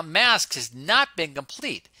debate about masks has not been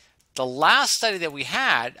complete. The last study that we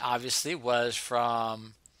had, obviously, was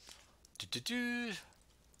from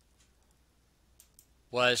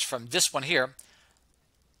this one here.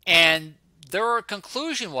 And their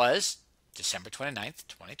conclusion was December 29th,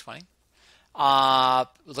 2020.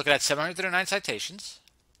 Looking at 739 citations.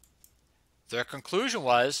 Their conclusion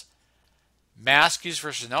was mask use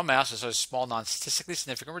versus no mask was a small, non-statistically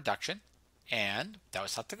significant reduction. And that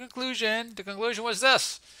was not the conclusion. The conclusion was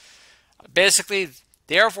this. Basically,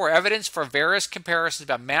 therefore, evidence for various comparisons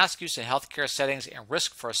about mask use in healthcare settings and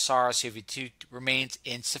risk for SARS-CoV-2 remains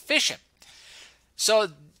insufficient. So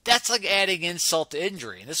that's like adding insult to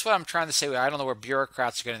injury. And this is what I'm trying to say. I don't know where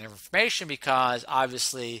bureaucrats are getting their information because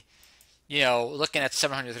obviously, looking at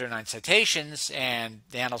 739 citations and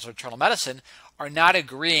the Annals of Internal Medicine are not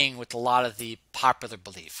agreeing with a lot of the popular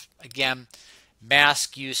belief. Again,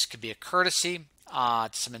 mask use could be a courtesy to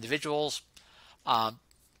some individuals. I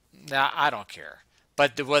don't care.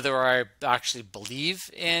 But whether I actually believe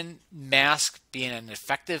in masks being an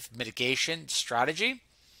effective mitigation strategy,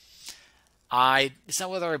 it's not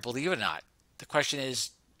whether I believe it or not. The question is,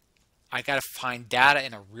 I got to find data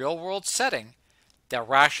in a real world setting that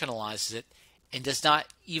rationalizes it and does not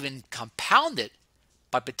even compound it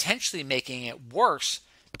by potentially making it worse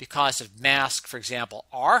because if masks, for example,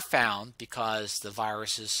 are found because the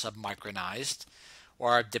virus is submicronized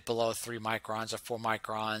or dip below 3 microns or 4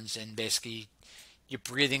 microns, and basically your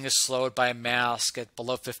breathing is slowed by a mask at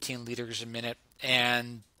below 15 liters a minute,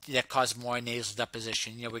 and that causes more nasal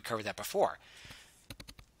deposition. We covered that before.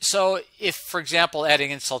 So if, for example,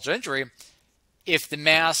 adding insult to injury, if the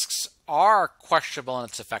masks are questionable in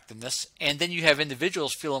its effectiveness, and then you have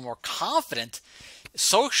individuals feeling more confident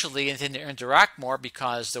socially and tend to interact more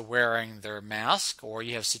because they're wearing their mask, or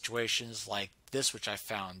you have situations like this, which I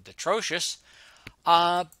found atrocious,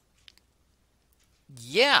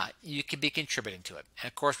 Yeah, you could be contributing to it. And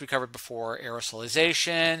of course, we covered before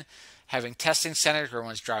aerosolization, having testing centers where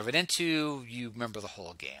everyone's driving into. You remember the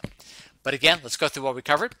whole game. But again, let's go through what we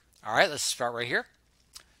covered. All right, let's start right here.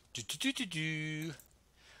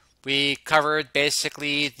 We covered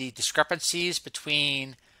basically the discrepancies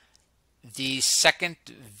between the second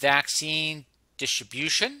vaccine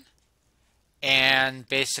distribution and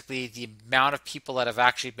basically the amount of people that have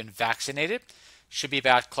actually been vaccinated. Should be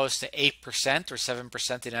about close to 8% or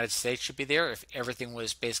 7% of the United States should be there if everything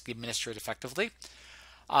was basically administered effectively.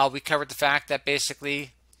 We covered the fact that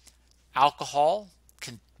basically alcohol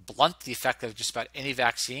can blunt the effect of just about any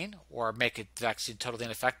vaccine or make a vaccine totally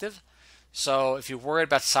ineffective. So if you're worried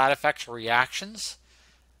about side effects or reactions,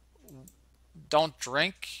 don't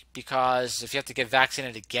drink, because if you have to get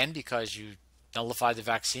vaccinated again because you nullified the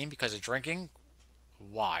vaccine because of drinking,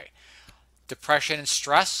 why? Depression and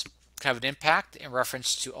stress have an impact in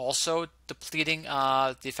reference to also diminishing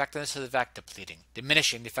the effectiveness of the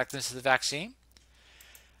vaccine.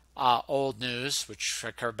 Old news, which I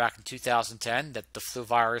covered back in 2010, that the flu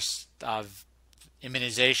virus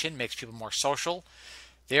immunization makes people more social.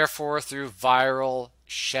 Therefore, through viral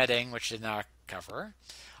shedding, which did not cover,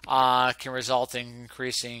 can result in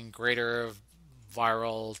increasing greater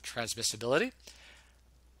viral transmissibility.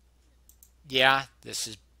 Yeah, this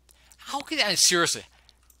is seriously.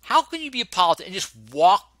 How can you be a politician and just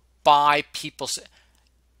walk by people?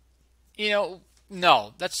 No,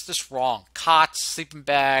 that's just wrong. Cots, sleeping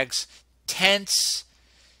bags, tents.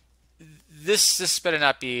 This better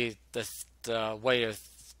not be the way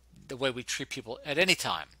we treat people at any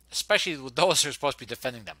time, especially with those who are supposed to be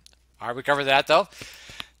defending them. All right, we covered that though.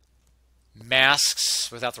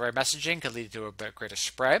 Masks without the right messaging could lead to a greater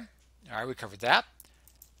spread. All right, we covered that.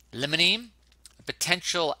 Limonene, a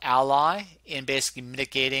potential ally in basically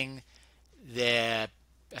mitigating the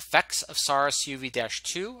effects of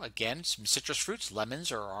SARS-CoV-2. Again, some citrus fruits,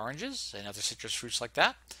 lemons or oranges, and other citrus fruits like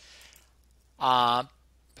that. I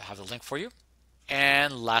have the link for you.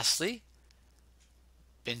 And lastly,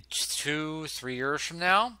 in 2-3 years from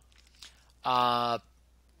now,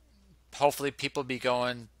 hopefully people will be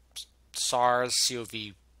going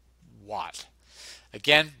SARS-CoV what?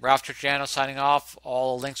 Again, Ralph Tricciano signing off.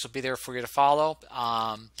 All the links will be there for you to follow.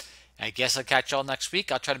 I guess I'll catch y'all next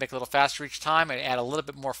week. I'll try to make it a little faster each time and add a little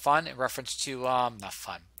bit more fun in reference to, not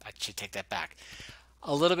fun, I should take that back.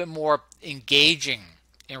 A little bit more engaging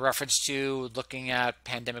in reference to looking at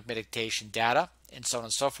pandemic mitigation data and so on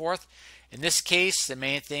and so forth. In this case, the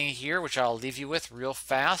main thing here, which I'll leave you with real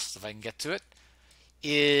fast if I can get to it,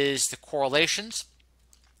 is the correlations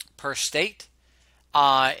per state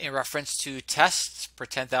in reference to tests per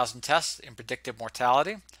 10,000 tests in predictive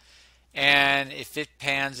mortality. And if it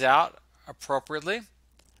pans out appropriately,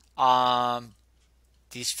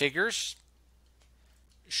 these figures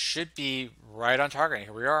should be right on target.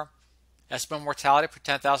 Here we are. Estimated mortality per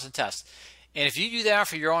 10,000 tests. And if you do that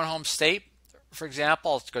for your own home state, for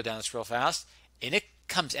example, let's go down this real fast, and it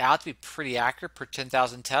comes out to be pretty accurate per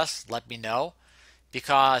 10,000 tests, let me know.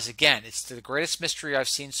 Because again, it's the greatest mystery I've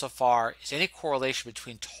seen so far is any correlation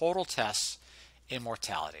between total tests and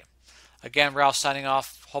mortality. Again, Ralph signing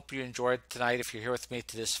off. Hope you enjoyed tonight. If you're here with me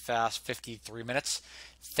to this fast 53 minutes,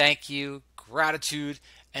 thank you, gratitude,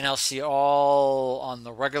 and I'll see you all on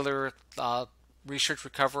the regular Research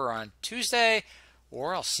Recover on Tuesday,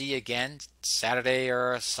 or I'll see you again Saturday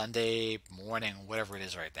or Sunday morning, whatever it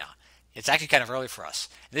is right now. It's actually kind of early for us.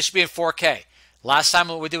 And this should be in 4K. Last time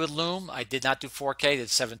what we did with Loom, I did not do 4K, I did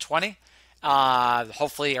 720.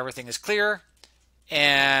 Hopefully everything is clear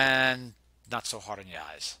and not so hard on your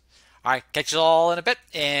eyes. All right, catch you all in a bit.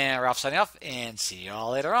 And Ralph signing off and see you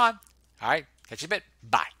all later on. All right, catch you in a bit.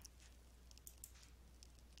 Bye.